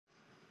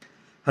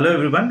Hello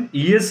everyone.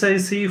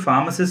 ESIC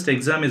pharmacist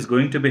exam is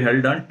going to be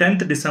held on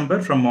 10th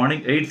December from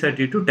morning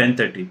 8:30 to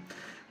 10:30.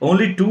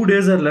 Only 2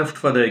 days are left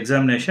for the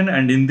examination,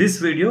 and in this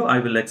video I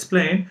will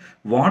explain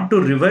what to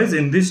revise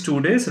in these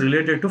 2 days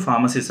related to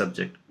pharmacy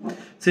subject.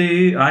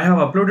 See, I have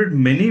uploaded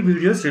many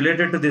videos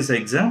related to this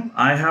exam.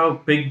 I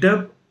have picked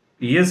up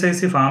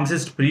ESIC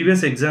pharmacist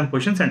previous exam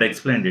questions and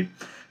explained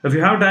it. If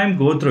you have time,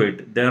 go through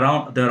it. They're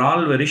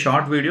all very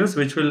short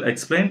videos which will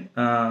explain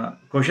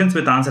questions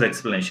with answer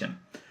explanation.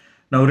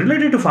 Now,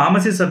 related to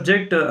pharmacy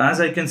subject,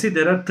 as I can see,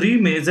 there are three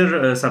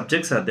major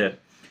subjects are there.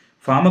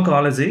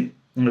 Pharmacology,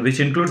 which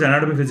includes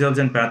anatomy,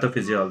 physiology and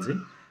pathophysiology,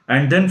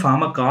 and then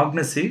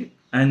pharmacognosy,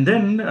 and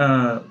then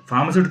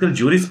pharmaceutical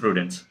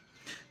jurisprudence.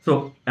 So,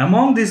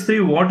 among these three,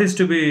 what is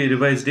to be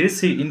revised is,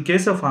 see, in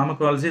case of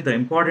pharmacology, the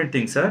important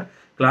things are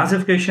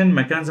classification,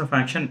 mechanism of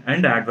action,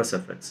 and adverse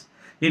effects.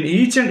 In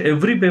each and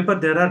every paper,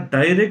 there are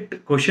direct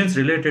questions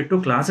related to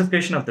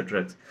classification of the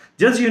drugs.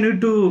 Just you need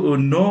to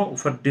know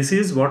for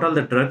disease what all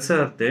the drugs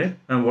are there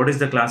and what is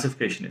the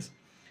classification is.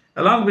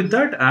 Along with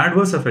that,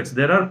 adverse effects.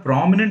 There are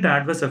prominent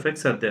adverse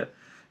effects are there.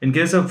 In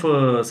case of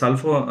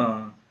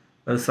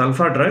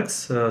sulfur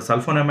drugs,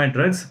 sulfonamide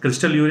drugs,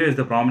 crystalluria is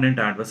the prominent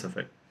adverse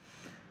effect.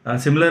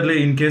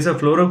 Similarly, in case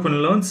of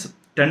fluoroquinolones,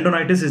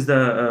 tendonitis is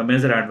the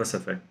major adverse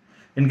effect.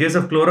 In case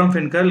of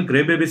chloramphenicol,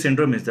 gray baby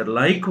syndrome is there.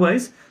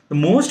 Likewise, the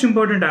most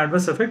important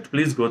adverse effect,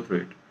 please go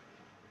through it.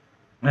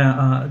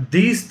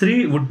 These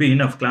three would be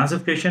enough: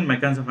 classification,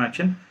 mechanism of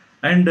action,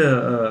 and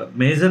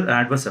major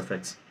adverse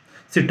effects.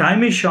 See,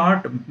 time is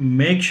short.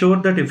 Make sure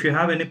that if you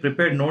have any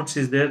prepared notes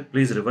is there,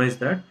 please revise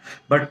that.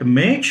 But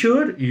make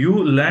sure you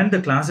learn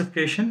the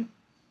classification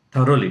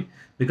thoroughly,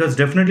 because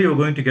definitely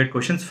you're going to get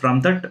questions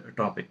from that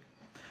topic.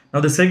 Now,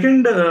 the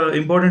second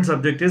important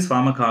subject is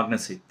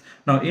pharmacognosy.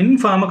 Now, in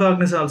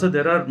pharmacognosy also,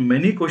 there are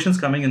many questions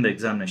coming in the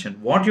examination.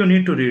 What you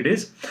need to read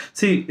is,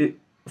 see,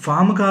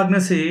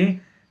 pharmacognosy,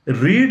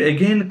 read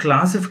again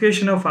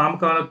classification of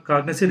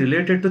pharmacognosy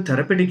related to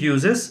therapeutic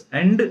uses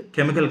and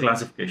chemical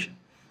classification.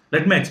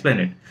 Let me explain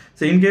it.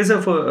 So, in case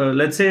of,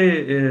 let's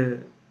say,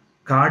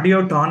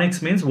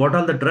 cardiotonics means what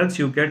are the drugs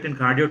you get in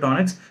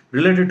cardiotonics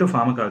related to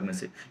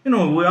pharmacognosy.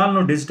 We all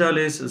know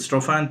digitalis,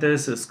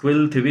 strophanthus,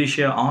 squill,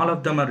 thivisia, all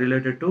of them are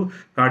related to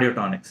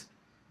cardiotonics.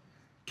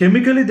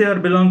 Chemically, they are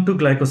belong to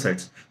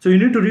glycosides. So you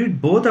need to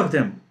read both of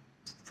them.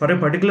 For a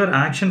particular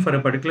action, for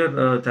a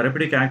particular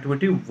therapeutic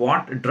activity,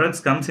 what drugs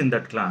comes in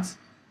that class.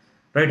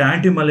 Right,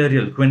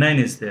 anti-malarial, quinine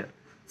is there.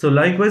 So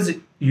likewise,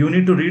 you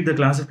need to read the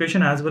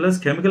classification as well as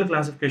chemical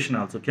classification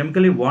also.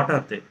 Chemically, what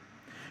are they?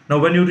 Now,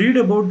 when you read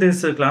about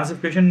this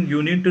classification,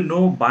 you need to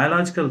know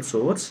biological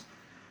source,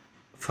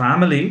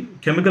 family,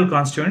 chemical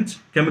constituents,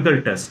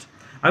 chemical test.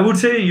 I would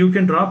say you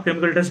can drop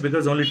chemical test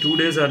because only 2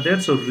 days are there.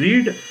 So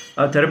read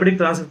therapeutic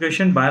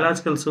classification,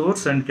 biological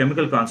source, and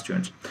chemical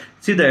constituents.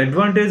 See, the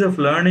advantage of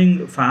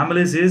learning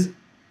families is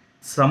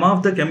some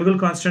of the chemical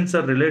constituents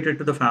are related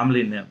to the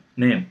family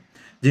name.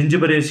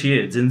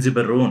 Gingiberaceae,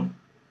 gingiberone.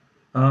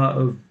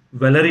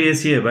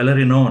 Valeriaceae,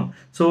 valerinone.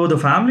 So the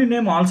family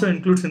name also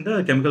includes in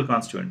the chemical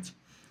constituents.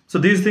 So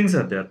these things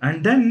are there.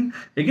 And then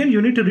again,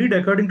 you need to read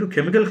according to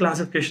chemical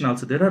classification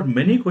also. There are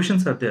many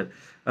questions are there.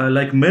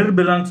 Like myrrh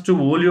belongs to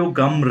oleo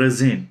gum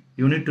resin.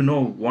 You need to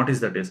know what is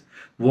that is.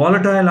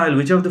 Volatile oil,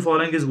 which of the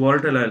following is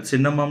volatile oil?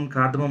 Cinnamon,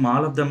 cardamom,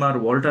 all of them are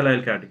volatile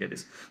oil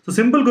categories. So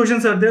simple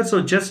questions are there.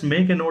 So just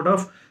make a note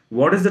of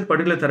what is that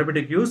particular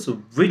therapeutic use,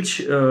 which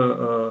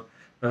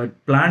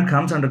plant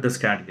comes under this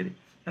category.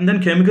 And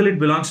then chemical, it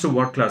belongs to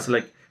what class?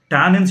 Like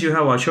tannins, you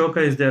have Ashoka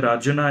is there,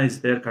 Arjuna is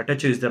there,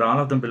 Katacha is there, all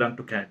of them belong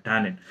to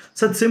tannin.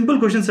 Such simple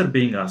questions are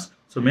being asked.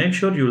 So make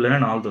sure you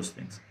learn all those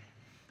things.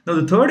 Now,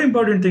 the third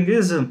important thing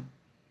is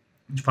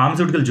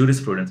pharmaceutical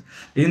jurisprudence.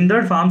 In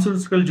that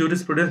pharmaceutical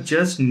jurisprudence,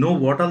 just know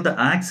what all the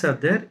acts are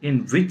there,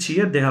 in which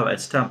year they have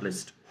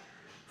established.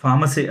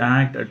 Pharmacy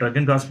Act, Drug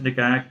and Cosmetic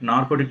Act,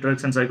 Narcotic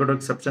Drugs and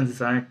Psychotropic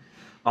Substances Act.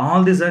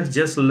 All these acts,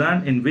 just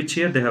learn in which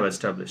year they have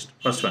established.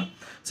 First one.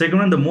 Second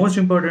one, the most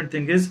important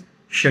thing is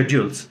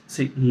schedules.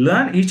 See,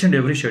 learn each and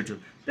every schedule.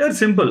 They are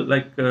simple,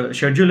 like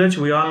Schedule H,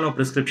 we all know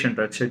prescription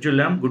drugs. Schedule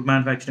M, good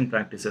manufacturing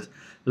practices.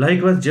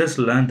 Likewise, just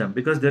learn them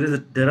because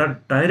there are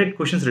direct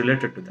questions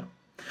related to them.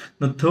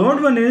 The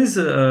third one is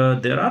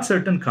there are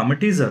certain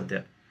committees out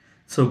there.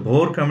 So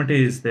Bohr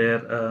committee is there,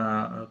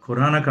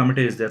 Khurana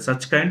committee is there,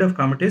 such kind of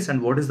committees,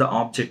 and what is the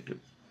objective.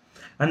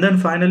 And then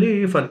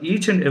finally, for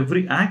each and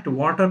every act,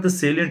 what are the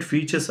salient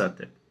features are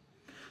there.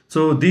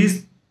 So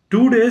these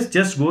 2 days,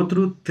 just go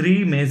through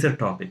three major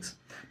topics.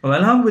 Now,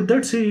 along with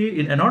that, see,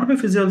 in anatomy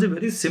physiology,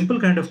 very simple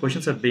kind of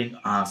questions are being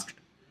asked.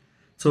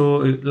 So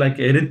like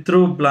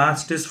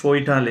erythroblastis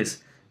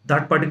foetalis,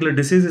 that particular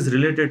disease is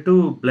related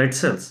to blood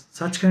cells.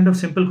 Such kind of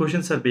simple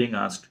questions are being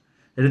asked.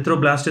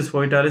 Erythroblastis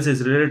foetalis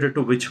is related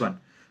to which one?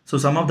 So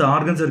some of the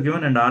organs are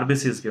given and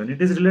RBC is given.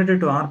 It is related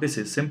to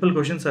RBC. Simple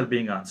questions are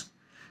being asked.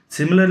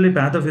 Similarly,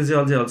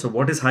 pathophysiology also.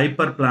 What is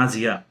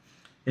hyperplasia?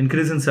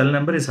 Increase in cell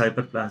number is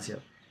hyperplasia.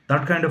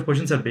 That kind of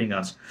questions are being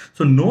asked.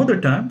 So know the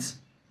terms,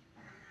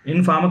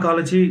 In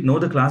pharmacology, know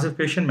the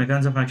classification,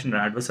 mechanism of action,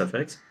 and adverse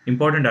effects,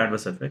 important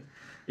adverse effects.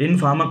 In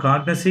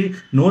pharmacognosy,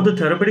 know the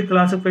therapeutic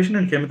classification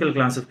and chemical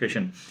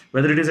classification,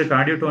 whether it is a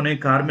cardiotonic,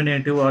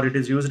 carminative, or it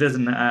is used as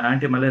an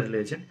anti-malarial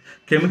agent.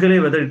 Chemically,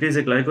 whether it is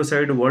a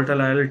glycoside,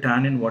 volatile,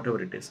 tannin,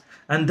 whatever it is.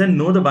 And then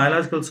know the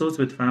biological source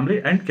with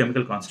family and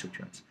chemical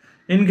constituents.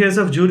 In case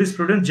of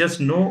jurisprudence, just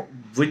know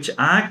which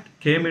act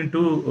came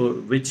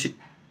into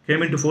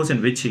force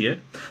in which year,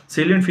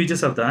 salient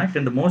features of the act,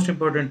 and the most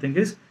important thing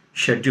is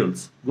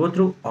schedules. Go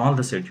through all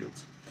the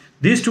schedules.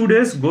 These 2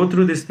 days, go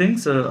through these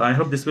things. I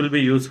hope this will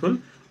be useful.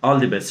 All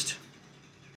the best.